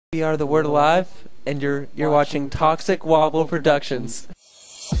We are the Word Alive, and you're watching Toxic Wobble Productions.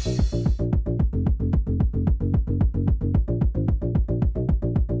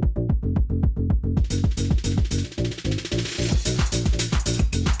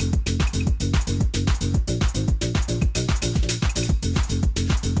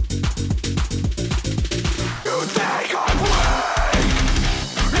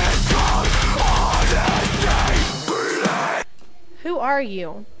 Who are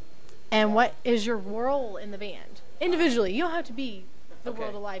you, and what is your role in the band? Individually, you don't have to be the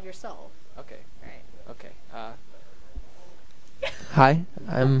World Alive yourself. Okay. Right. Okay. Hi,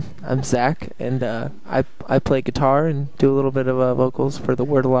 I'm Zach, and I play guitar and do a little bit of vocals for the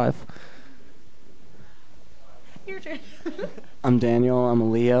Word Alive. Your turn. I'm Daniel. I'm a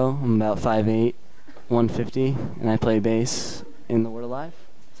Leo. I'm about 5'8", 150, and I play bass in the Word Alive.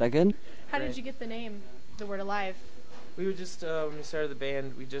 Is that good? How did you get the name, the Word Alive? We were just when we started the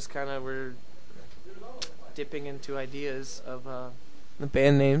band, we just kind of were dipping into ideas of the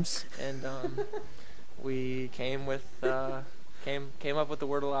band names, and we came up with the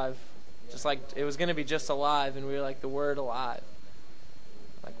Word Alive. Just like it was gonna be just alive, and we were like, the Word Alive.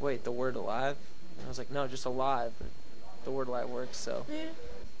 Like, wait, the Word Alive? And I was like, no, just alive. The Word Alive works. So. Yeah.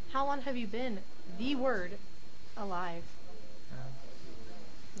 How long have you been the Word Alive?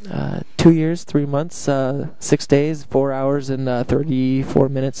 2 years, 3 months, 6 days, 4 hours, and 34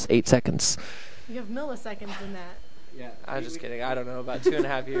 minutes, 8 seconds. You have milliseconds in that. Yeah. I'm just kidding. I don't know, about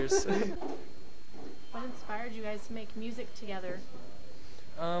 2.5 years. What inspired you guys to make music together?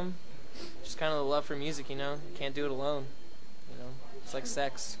 Just kind of the love for music, you know. Can't do it alone. You know, it's like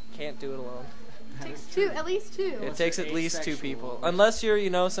sex. Can't do it alone. It takes two, at least two. It takes at least two people, unless you're, you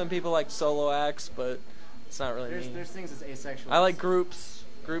know, some people like solo acts, but it's not really me. There's things that's asexual. I like groups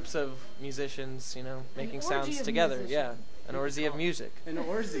of musicians, you know, making sounds together. Musicians. Yeah, an orgy of music. An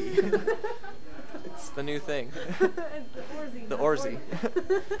orgy. It's the new thing. The The orgy.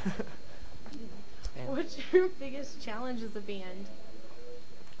 What's your biggest challenge as a band?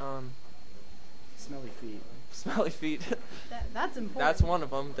 Smelly feet. Smelly feet. That's important. That's one of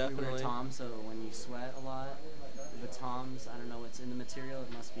them, We definitely. wear Toms, so when you sweat a lot, the Toms, I don't know what's in the material.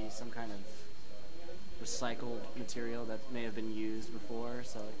 It must be some kind of recycled material that may have been used before,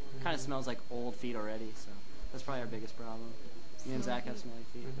 so it kind of smells like old feet already, so that's probably our biggest problem. Me and Zach have smelly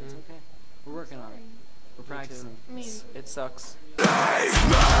feet. That's okay. We're working on it. We're practicing. I mean, It sucks.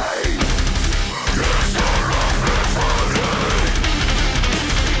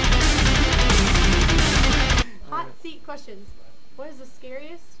 hot seat questions. What is the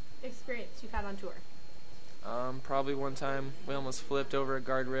scariest experience you've had on tour? Probably one time we almost flipped over a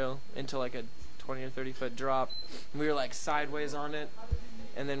guardrail into like a 20 or 30 foot drop. We were like sideways on it,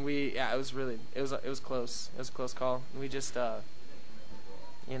 and then it was close. It was a close call. We just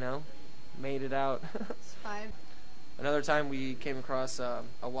you know, made it out. It's 5. Another time we came across the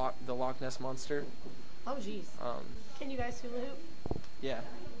Loch Ness monster. Oh, jeez. Can you guys hula hoop Yeah,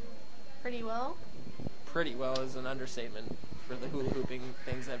 pretty well? pretty well is an understatement for the hula hooping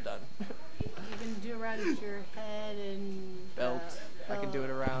things I've done. You can do around your head and Belt. I can do it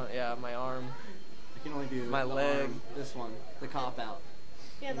around my arm. I can only do My the leg. arm, this one, the cop out.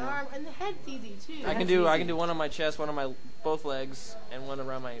 Yeah, the arm and the head's easy too. I can do one on my chest, one on my both legs, and one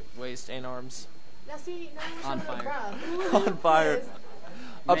around my waist and arms. Now see, now you're On showing fire. up rough. On fire. Yes.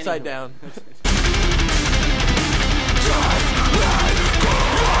 Upside down.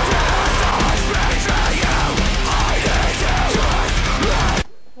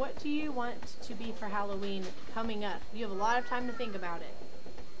 What do you want to be for Halloween coming up? You have a lot of time to think about it.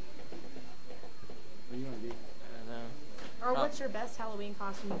 What do you want to be? I don't know. Or what's your best Halloween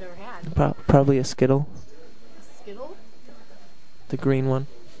costume you've ever had? Probably a Skittle, A Skittle? the green one.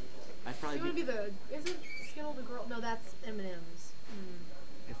 I'd You probably want to be, be isn't Skittle the girl? No, that's M&M's.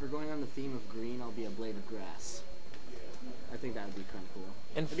 if we're going on the theme of green, I'll be a blade of grass. I think that would be kind of cool.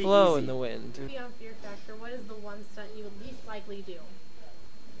 And It'd be flow easy. in the wind. To be on Fear Factor, what is the one stunt you would least likely do?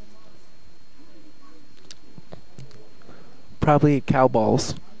 Probably cow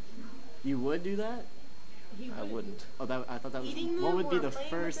balls. You would do that? I wouldn't. Oh, I thought that was. Eating them What would be or the playing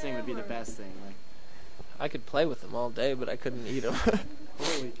first with thing? Would be them the or- best thing? Like, I could play with them all day, but I couldn't eat them.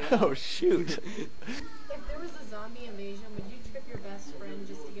 holy cow! Oh shoot. If there was a zombie invasion, would you trip your best friend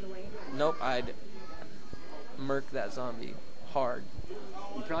just to get away? Nope, I'd murk that zombie hard.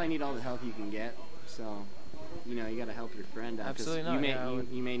 You probably need all the help you can get. So, you know, you gotta help your friend out. 'Cause Absolutely not, You may yeah, I would-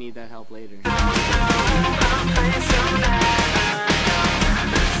 you may need that help later.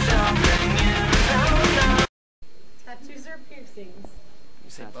 Tattoos or piercings? You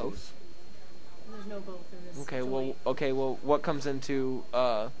say Tattoos. both? There's no both in this. Okay, well, what comes into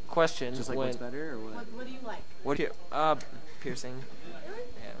question? Just like when, what's better or what? What do you like? What do you? Piercing. Really?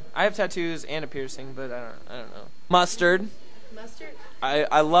 Yeah, I have tattoos and a piercing, but I don't know. Mustard. Mustard?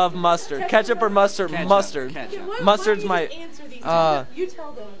 I love mustard. Ketchup or mustard? Ketchup. Mustard. Ketchup. Mustard's why my. don't you just answer these? You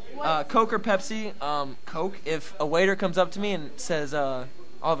tell them. Coke or Pepsi? Coke. If a waiter comes up to me and says, "I'll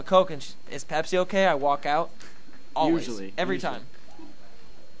have a Coke," and is Pepsi okay? I walk out. Always. Every time.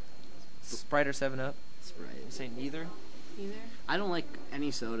 Sprite or 7-Up? Sprite. You say neither? Neither. I don't like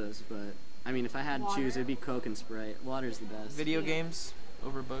any sodas, but I mean, if I had to choose, it'd be Coke and Sprite. Water's the best. Video games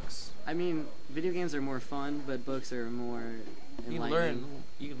over books. I mean, video games are more fun, but books are more enlightening.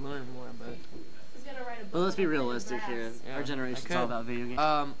 You can learn more, but. He's gonna write a book. Well, let's be realistic here. Yeah, Our generation's all about video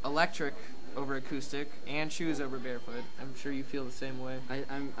games. Electric over acoustic and shoes over barefoot. I'm sure you feel the same way.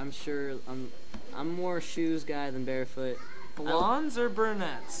 I'm sure I'm more shoes guy than barefoot. Blondes or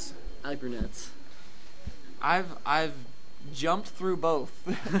brunettes? I like brunettes. I've jumped through both.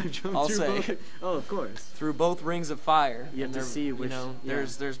 I'll say. Both. Oh, of course. Through both rings of fire. You have to see which.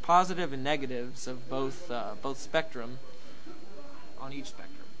 There's positive and negatives of both spectrum. On each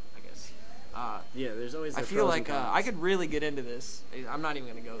spectrum, I guess. There's always. I feel like I could really get into this. I'm not even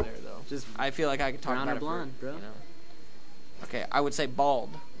gonna go there though. Just I feel like I could talk brown about or it blonde, for, bro. You know. Okay, I would say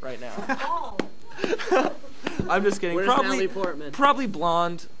bald right now. Bald. I'm just kidding. Where's Natalie Portman? Probably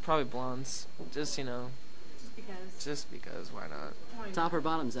blonde. Probably blondes. Just Just because. Just because. Why not? Why not? Top or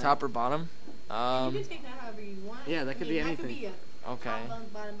bottom, Zach? Top or bottom? You can take that however you want. Yeah, that could be anything. That could be a Okay. top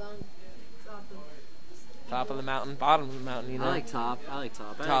bunk, bottom bunk, Top of the mountain, bottom of the mountain. You know. I like top. I like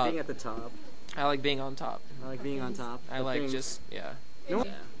Top. being at the top. I like being on top. I like being on top. I like just Yeah.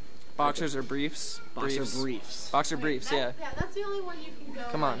 Boxers or briefs. Boxer briefs. Boxer briefs. Yeah. Yeah, that's the only one you can go.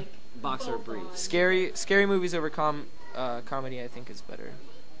 Come on. Like, Boxer both briefs. on. Scary movies over comedy. I think is better.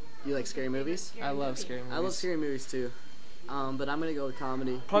 You like scary movies? I love scary movies. I love scary movies too. But I'm gonna go with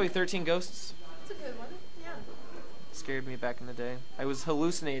comedy. Probably 13 Ghosts. That's a good one. Yeah. Scared me back in the day. I was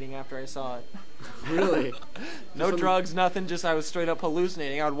hallucinating after I saw it. Really? No drugs, nothing. Just I was straight up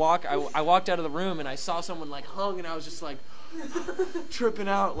hallucinating. I walked out of the room and I saw someone like hung, and I was just like tripping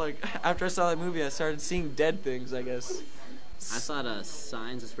out. Like after I saw that movie, I started seeing dead things. I guess. I thought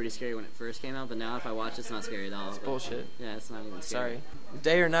Signs was pretty scary when it first came out, but now if I watch it, it's not scary at all. It's bullshit. Yeah, it's not even scary. Sorry.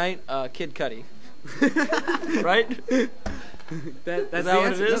 Day or night, Kid Cudi. Right? That's that the what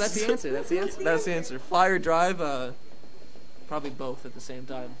answer. it is? No, that's the answer. That's the answer. That's the answer. Fly or drive, probably both at the same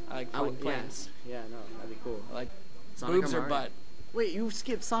time. I like flying planes. Yeah, no, that'd be cool. I like Sonic boobs or Mario? butt. Wait, you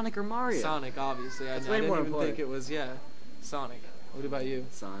skipped Sonic or Mario? Sonic, obviously. I That's didn't way more even important. think it was, Sonic. What about you?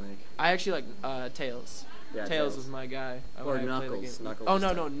 Sonic. I actually like Tails. Yeah, Tails was my guy. Or when I played the Knuckles. game. Knuckles Oh, was no,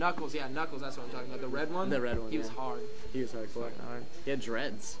 tough. no, Knuckles. Yeah, Knuckles, that's what I'm talking about. The red one? The red one, He was yeah. hard. He was hardcore. Fucking hard. He had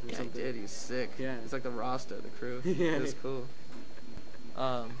dreads. Or Yeah, he something. did. He's sick. Yeah. He's like the Rasta of the crew. Yeah. It was cool.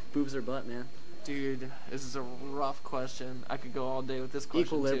 Boobs or butt, man? Dude, this is a rough question. I could go all day with this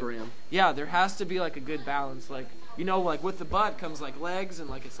question, Equilibrium. too. Yeah, there has to be, like, a good balance. Like, you know, like, with the butt comes, like, legs, and,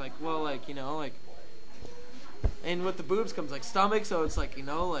 like, it's like, well, like, you know, like... And with the boobs comes, like, stomach, so it's like, you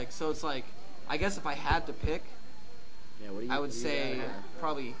know, like... So it's like, I guess if I had to pick, Yeah, what do you? I would say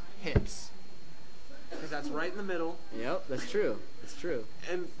probably hips. Because that's right in the middle. Yep, that's true. That's true.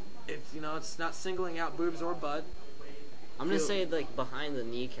 And, it's, you know, it's not singling out boobs or butt. I'm gonna say like behind the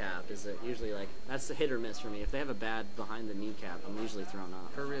kneecap is usually like that's the hit or miss for me. If they have a bad behind the kneecap, I'm usually thrown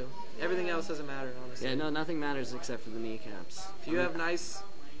off. For real. Everything else doesn't matter, honestly. Yeah, no, nothing matters except for the kneecaps. If you have nice,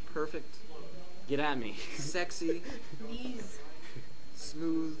 perfect, Get at me. sexy, Knees.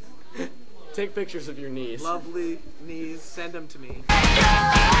 smooth, Take pictures of your knees. lovely knees, send them to me.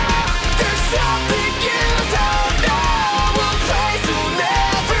 There's something you don't know, a place you'll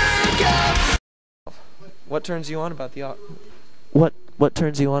never go. What turns you on about the What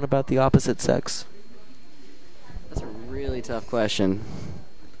turns you on about the opposite sex? That's a really tough question.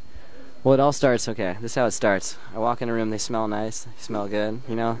 Well, it all starts, okay, this is how it starts. I walk in a room, they smell nice, they smell good,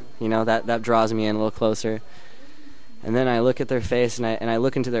 you know, that draws me in a little closer. And then I look at their face and I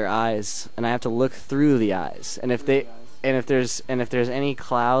look into their eyes, and I have to look through the eyes. And if there's any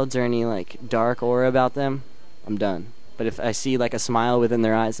clouds or any like dark aura about them, I'm done. But if I see like a smile within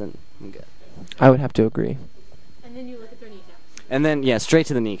their eyes, then I'm good. I would have to agree. And then you look at their kneecaps. And then yeah, straight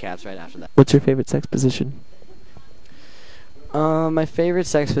to the kneecaps right after that. What's your favorite sex position? My favorite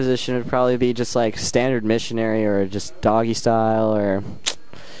sex position would probably be just like standard missionary or just doggy style or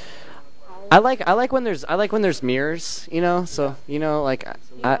I like when there's mirrors, you know, so you know like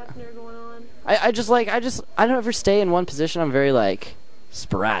I don't ever stay in one position. I'm very like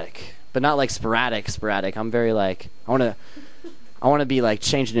sporadic, but not like sporadic. I'm very like I want to be like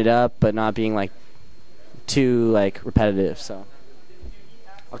changing it up, but not being like too like repetitive. So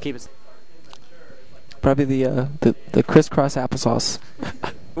I'll keep it. Probably the crisscross applesauce.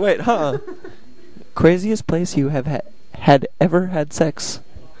 Wait, huh? Craziest place you have had ever had sex?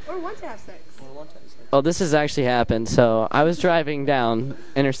 Or want to have sex. Oh, this has actually happened. So I was driving down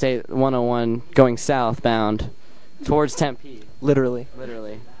Interstate 101 going southbound towards Tempe. Literally.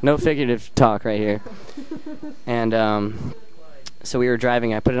 No figurative talk right here. And so we were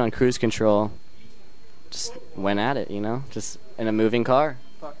driving. I put it on cruise control. Just went at it, you know, just in a moving car.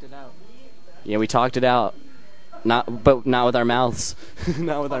 Fucked it out. Yeah, we talked it out. Not with our mouths.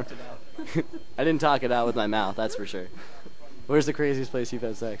 Not with our. I didn't talk it out with my mouth. That's for sure. Where's the craziest place you've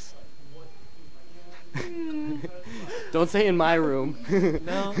had sex? Don't say in my room.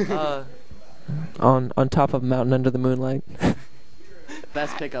 No. On top of a mountain under the moonlight.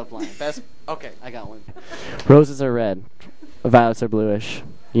 Best pickup line. Best. Okay. I got one. Roses are red, violets are bluish.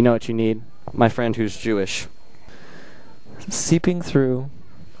 You know what you need? My friend who's Jewish. Seeping through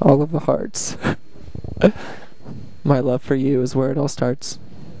all of the hearts. My love for you is where it all starts.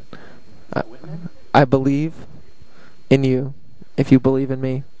 I believe in you if you believe in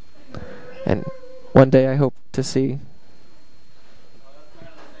me. And one day I hope to see.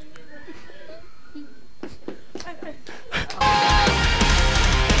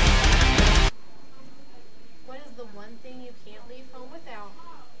 What is the one thing you can't leave home without,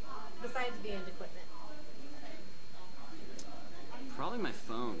 besides band equipment? Probably my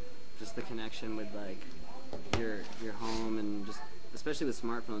phone. Just the connection with like your home, and just especially with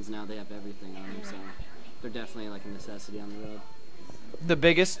smartphones now, they have everything on them, so they're definitely like a necessity on the road. The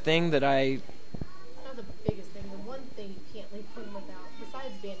biggest thing that I... Not the biggest thing, the one thing you can't leave home without,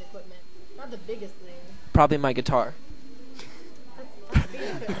 besides band equipment. Not the biggest thing. Probably my guitar. That's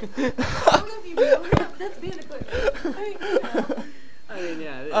band equipment. I don't know if you know or not, that's band equipment. I mean, you know. I mean,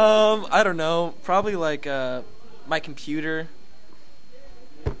 yeah. I don't know. Probably like my computer.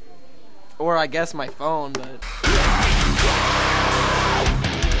 Or I guess my phone, but...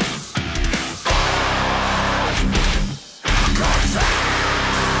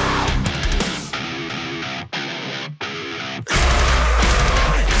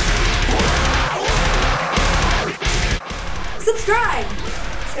 Subscribe!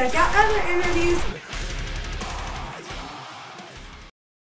 Check out other interviews